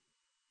do.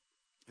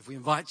 If we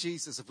invite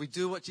Jesus, if we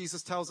do what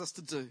Jesus tells us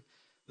to do,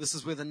 this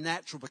is where the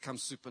natural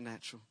becomes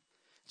supernatural.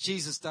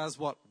 Jesus does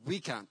what we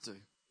can't do.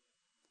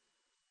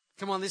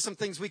 Come on, there's some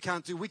things we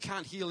can't do. We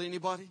can't heal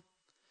anybody.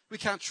 We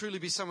can't truly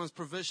be someone's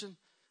provision.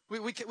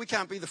 We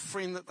can't be the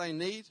friend that they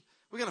need.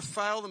 We're going to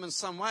fail them in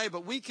some way,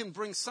 but we can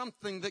bring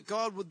something that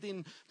God would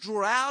then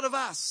draw out of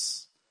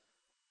us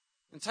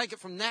and take it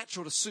from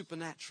natural to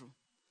supernatural.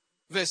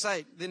 Verse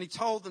 8, then he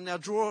told them, now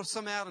draw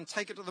some out and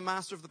take it to the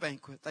master of the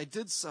banquet. They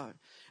did so.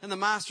 And the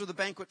master of the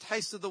banquet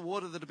tasted the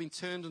water that had been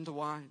turned into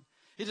wine.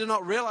 He did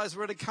not realize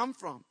where it had come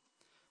from,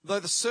 though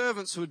the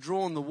servants who had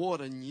drawn the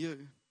water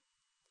knew.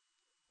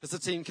 Has the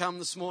team come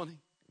this morning?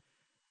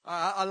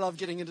 I love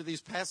getting into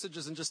these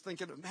passages and just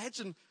thinking,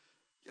 imagine,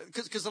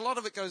 because a lot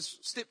of it goes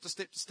step to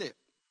step to step.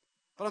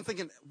 But I'm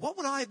thinking, what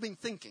would I have been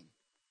thinking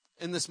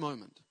in this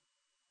moment.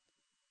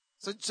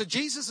 So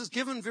Jesus has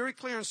given very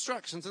clear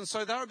instructions, and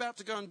so they're about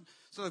to go and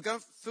so they go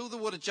fill the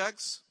water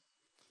jugs.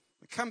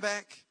 They come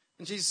back,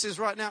 and Jesus says,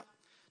 right now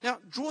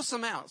draw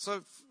some out.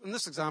 So in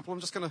this example, I'm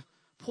just going to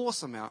pour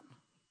some out.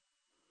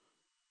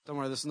 Don't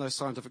worry, there's no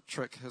scientific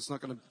trick. It's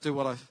not going to do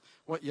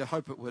what you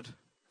hope it would.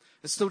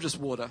 It's still just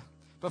water.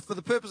 But for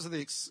the purpose of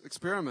the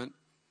experiment,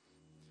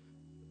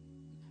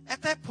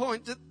 at that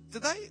point,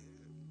 did they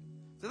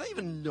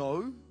even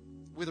know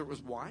whether it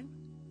was wine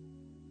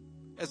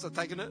as they're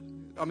taking it?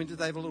 I mean, did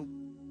they have a little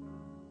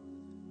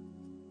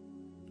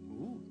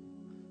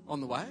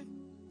on the way?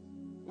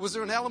 Was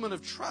there an element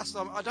of trust?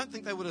 I don't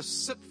think they would have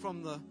sipped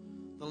from the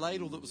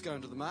ladle that was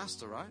going to the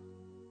master, right?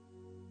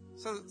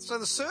 So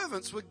the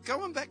servants were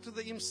going back to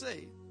the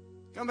MC,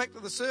 going back to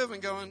the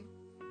servant going,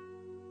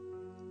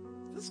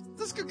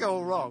 this could go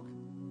all wrong.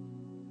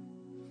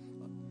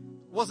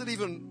 Was it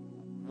even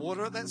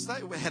water at that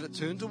stage? Had it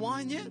turned to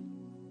wine yet?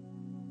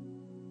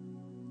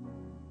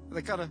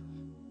 They kind of,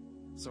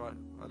 sorry,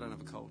 I don't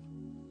have a cold.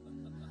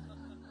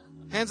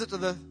 Hands it to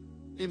the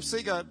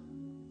MC, go,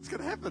 it's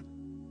going to happen.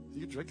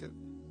 You can drink it.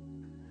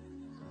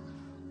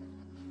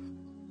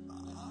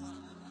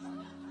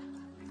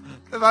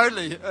 If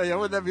only. Oh, yeah,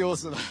 wouldn't that be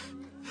awesome?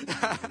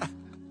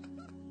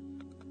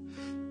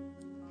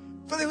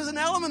 But there was an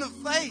element of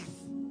faith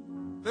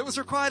that was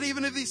required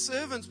even of these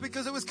servants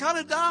because it was kind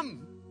of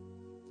dumb.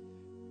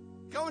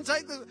 Go and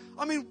take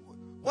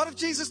what if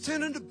Jesus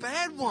turned into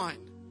bad wine?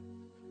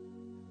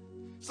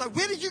 It's like,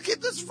 where did you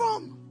get this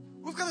from?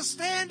 We've got a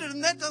standard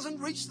and that doesn't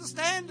reach the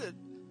standard.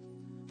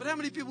 But how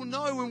many people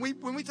know when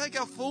we take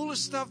our foolish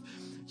stuff,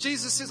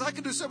 Jesus says, I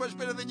can do so much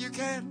better than you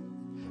can.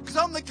 Because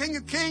I'm the King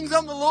of Kings,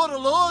 I'm the Lord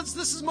of Lords,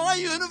 this is my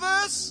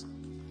universe.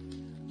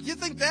 You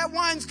think that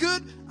wine's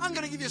good? I'm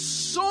going to give you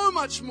so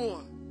much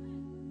more.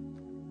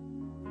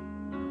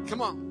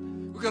 Come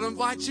on, we've got to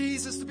invite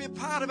Jesus to be a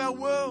part of our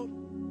world.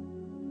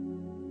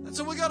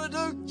 That's all we got to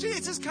do.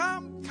 Jesus,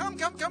 come.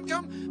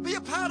 Be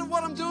a part of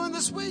what I'm doing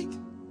this week.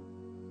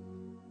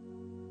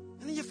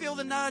 And then you feel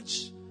the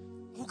nudge.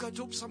 Oh, go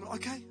talk to someone.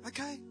 Okay.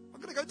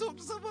 I'm going to go talk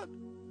to someone.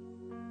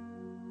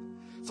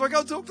 So I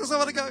go talk to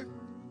someone and go,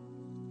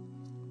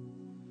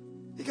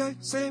 you go,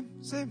 Sam,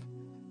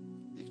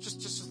 you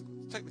just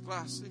take the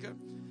glass. You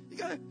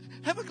go,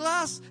 have a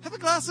glass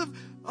of,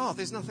 oh,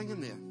 there's nothing in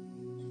there.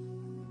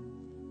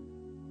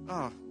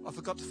 Oh, I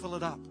forgot to fill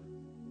it up.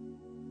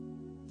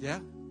 Yeah?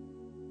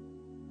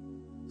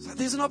 So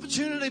there's an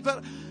opportunity,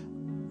 but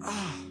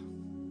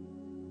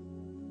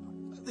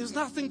there's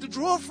nothing to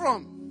draw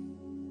from.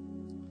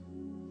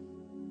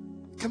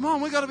 Come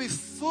on, we've got to be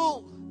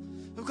full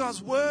of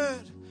God's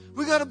Word.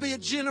 We've got to be a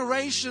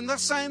generation. They're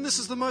saying this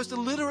is the most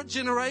illiterate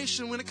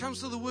generation when it comes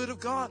to the Word of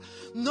God.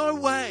 No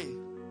way.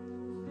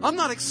 I'm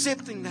not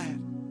accepting that.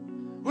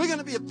 We're going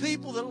to be a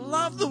people that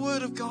love the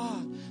Word of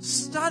God.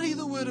 Study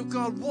the Word of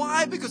God.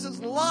 Why? Because it's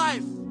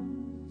life.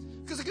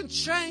 Because it can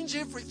change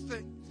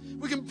everything.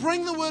 We can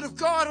bring the Word of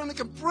God and it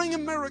can bring a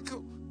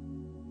miracle.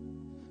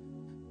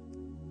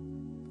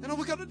 And all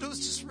we've got to do is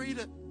just read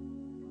it.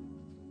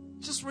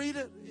 Just read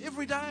it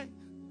every day.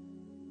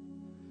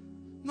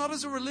 Not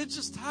as a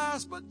religious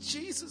task, but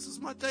Jesus is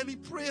my daily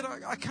bread.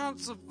 I can't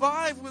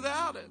survive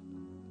without it.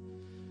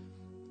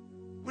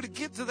 We're to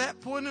get to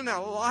that point in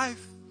our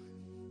life.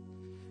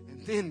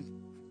 And then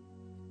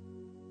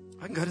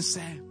I can go to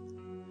Sam.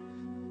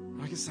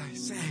 I can say,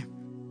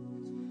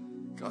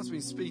 Sam, God's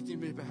been speaking to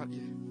me about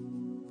you.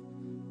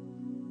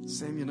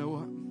 Sam, you know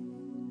what?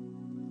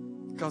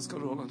 God's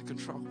got it all under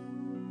control.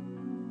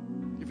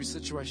 Every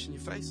situation you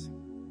face,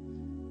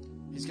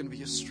 He's going to be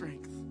your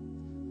strength.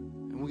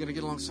 And we're going to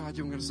get alongside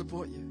you and we're going to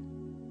support you.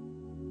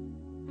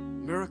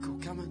 Miracle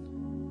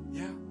coming.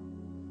 Yeah.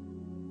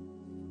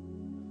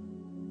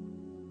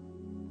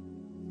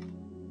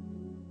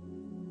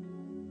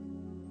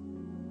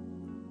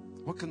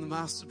 What can the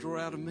Master draw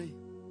out of me?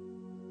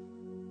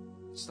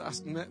 Just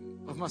asking that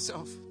of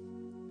myself.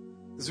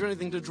 Is there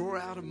anything to draw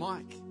out of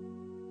Mike?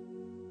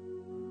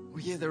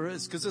 Well, yeah, there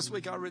is, because this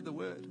week I read the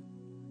Word.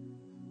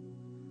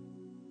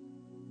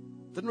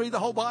 Didn't read the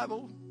whole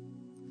Bible,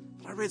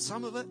 but I read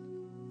some of it.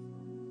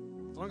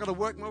 And I'm going to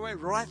work my way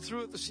right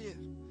through it this year.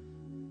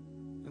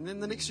 And then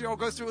the next year I'll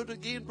go through it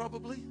again,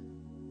 probably.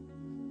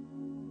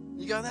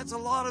 You go, that's a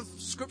lot of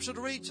scripture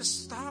to read.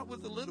 Just start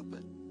with a little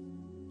bit.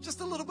 Just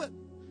a little bit.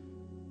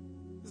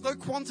 There's no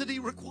quantity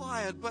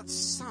required, but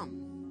some.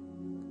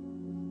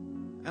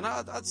 And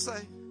I'd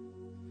say,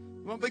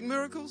 you want big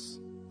miracles?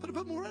 Put a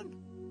bit more in.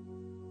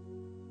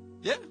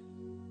 Yeah?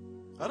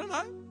 I don't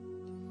know.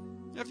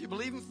 If you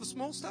believe in for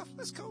small stuff,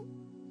 that's cool.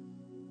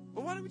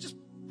 But why don't we just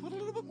put a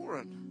little bit more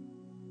in?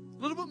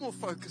 A little bit more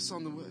focus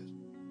on the Word.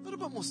 A little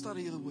bit more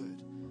study of the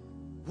Word.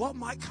 What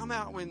might come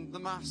out when the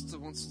Master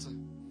wants to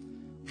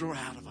draw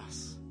out of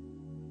us?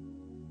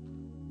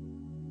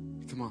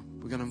 Come on,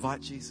 we're going to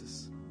invite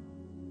Jesus.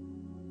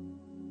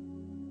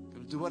 We're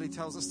going to do what He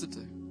tells us to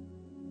do.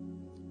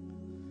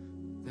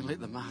 Then let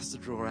the Master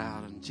draw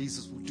out, and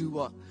Jesus will do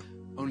what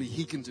only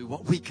He can do,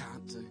 what we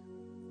can't do.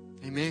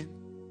 Amen.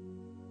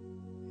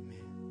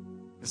 Amen.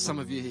 There's some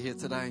of you here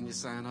today and you're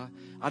saying,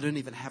 I don't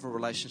even have a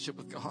relationship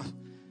with God.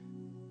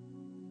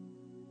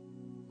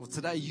 Well,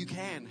 today you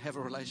can have a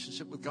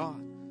relationship with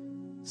God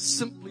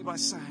simply by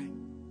saying,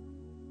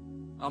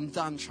 I'm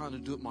done trying to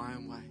do it my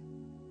own way.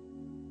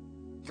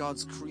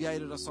 God's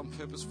created us on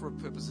purpose for a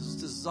purpose. His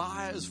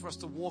desire is for us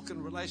to walk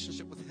in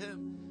relationship with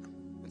Him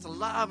and to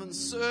love and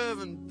serve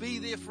and be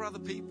there for other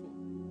people.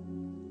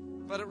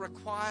 But it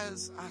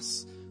requires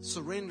us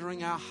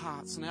surrendering our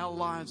hearts and our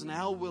lives and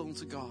our will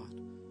to God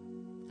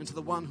and to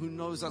the one who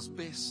knows us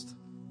best.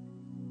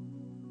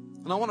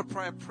 And I want to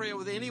pray a prayer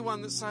with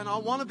anyone that's saying, I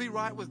want to be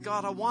right with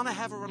God. I want to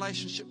have a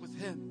relationship with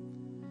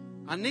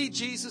Him. I need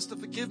Jesus to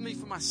forgive me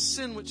for my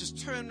sin, which has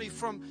turned me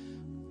from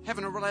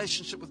having a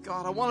relationship with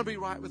God. I want to be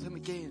right with Him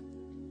again.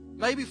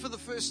 Maybe for the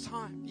first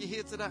time you're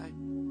here today.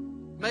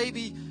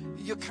 Maybe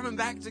you're coming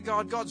back to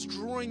God. God's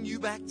drawing you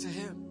back to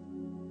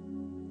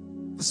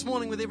Him. This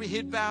morning, with every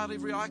head bowed,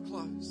 every eye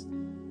closed,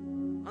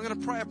 I'm going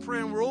to pray a prayer,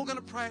 and we're all going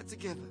to pray it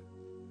together.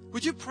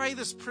 Would you pray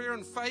this prayer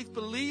in faith,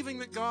 believing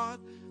that God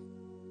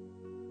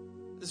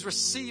is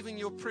receiving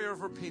your prayer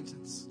of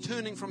repentance,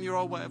 turning from your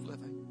old way of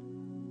living,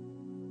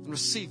 and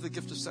receive the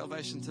gift of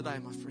salvation today,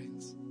 my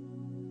friends?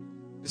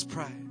 Let's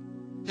pray.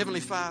 Heavenly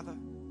Father,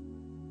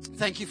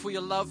 thank you for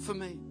your love for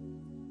me.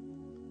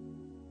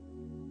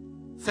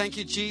 Thank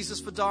you, Jesus,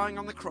 for dying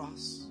on the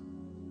cross,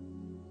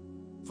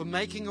 for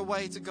making a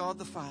way to God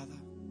the Father.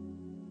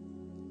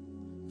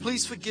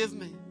 Please forgive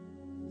me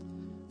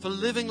for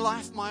living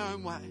life my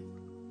own way.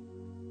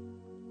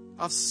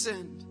 I've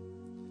sinned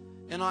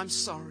and I'm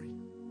sorry.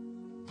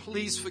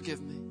 Please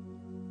forgive me.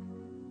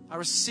 I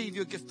receive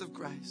your gift of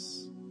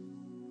grace.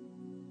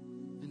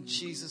 In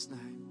Jesus'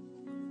 name,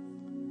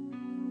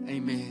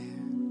 amen.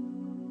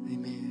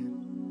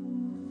 Amen.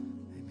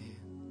 Amen.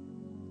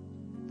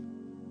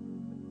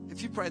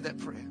 If you prayed that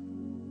prayer,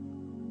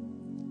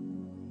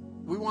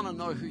 we want to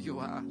know who you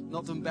are,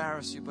 not to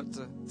embarrass you, but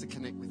to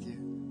connect with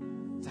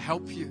you, to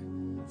help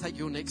you take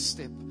your next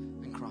step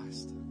in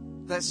Christ.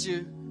 That's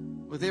you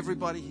with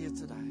everybody here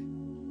today.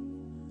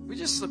 We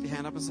just slip your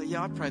hand up and say,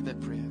 yeah, I prayed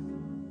that prayer.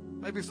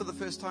 Maybe for the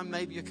first time,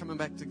 maybe you're coming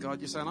back to God.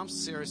 You're saying, I'm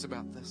serious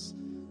about this.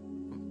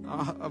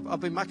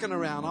 I've been mucking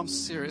around. I'm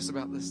serious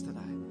about this today.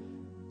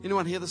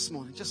 Anyone here this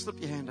morning? Just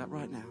slip your hand up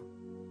right now.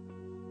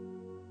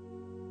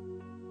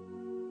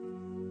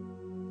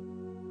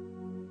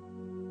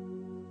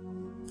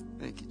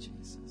 Thank you,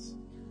 Jesus.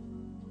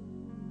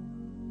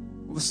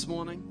 Well, this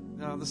morning,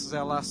 this is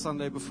our last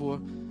Sunday before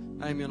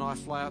Amy and I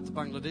fly out to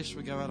Bangladesh.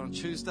 We go out on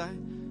Tuesday,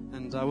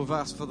 and we've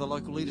asked for the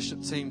local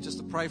leadership team just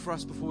to pray for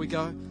us before we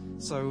go.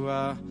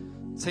 So,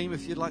 team,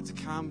 if you'd like to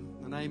come,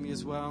 and Amy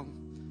as well,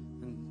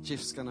 and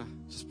Jeff's going to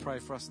just pray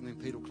for us, and then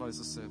Pete will close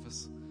the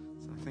service.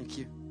 So, thank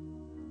you.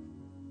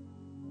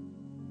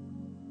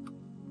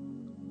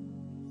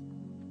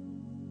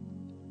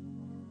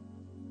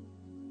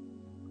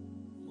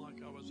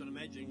 Mike, I was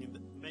imagining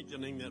that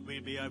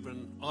I'd be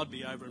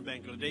over in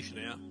Bangladesh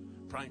now,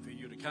 praying for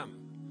you to come.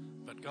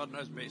 But God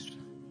knows best.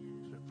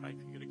 So pray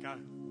for you to go.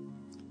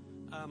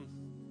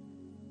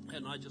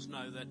 And I just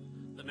know that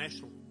the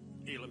national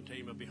Elim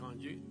team are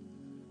behind you.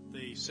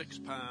 The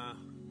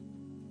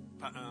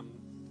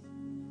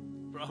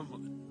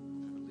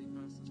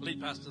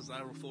lead pastors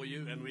are all for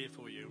you, and we're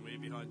for you, and we're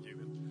behind you.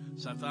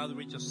 So, Father,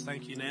 we just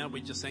thank you now.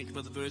 We just thank you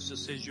for the verse that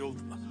says your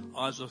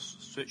eyes are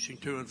searching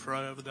to and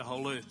fro over the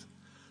whole earth.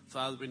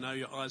 Father, we know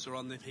your eyes are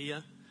on them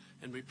here,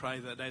 and we pray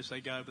that as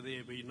they go over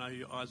there, we know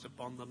your eyes are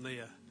upon them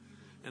there.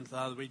 And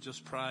Father, we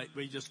just pray,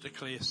 we just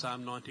declare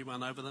Psalm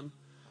 91 over them.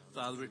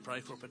 Father, we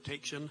pray for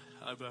protection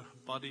over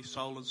body,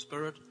 soul and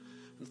spirit.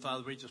 And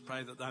Father, we just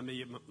pray that they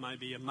may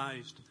be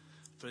amazed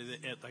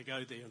as they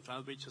go there. And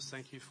Father, we just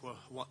thank you for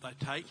what they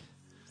take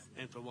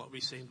and for what we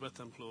send with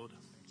them, Lord.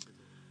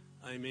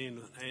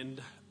 Amen. And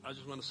I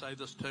just want to say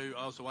this too.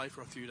 I was away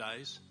for a few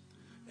days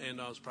and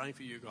I was praying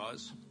for you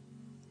guys.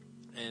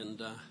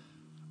 And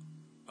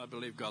I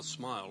believe God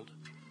smiled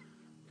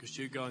because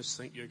you guys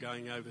think you're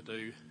going over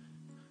to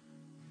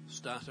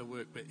start a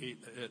work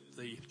at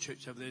the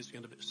church over there is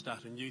going to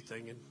start a new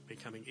thing and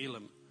becoming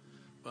Elim.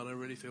 But I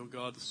really feel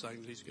God is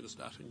saying that He's going to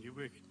start a new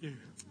work in you.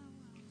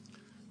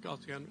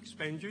 God's going to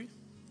expand you,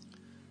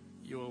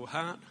 your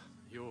heart,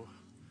 your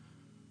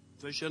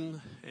vision,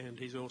 and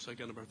He's also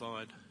going to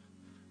provide.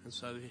 And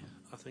so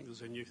I think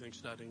there's a new thing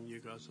starting in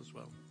you guys as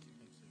well.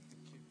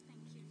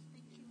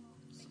 Thank you, Lord.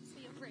 Thanks for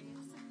your prayers.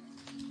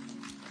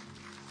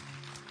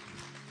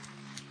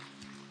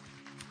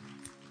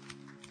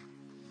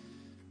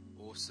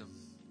 Awesome.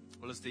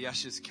 Well, as the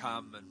ushers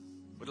come, and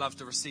we'd love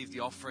to receive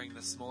the offering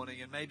this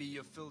morning, and maybe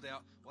you've filled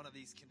out one of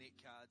these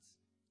Connect cards.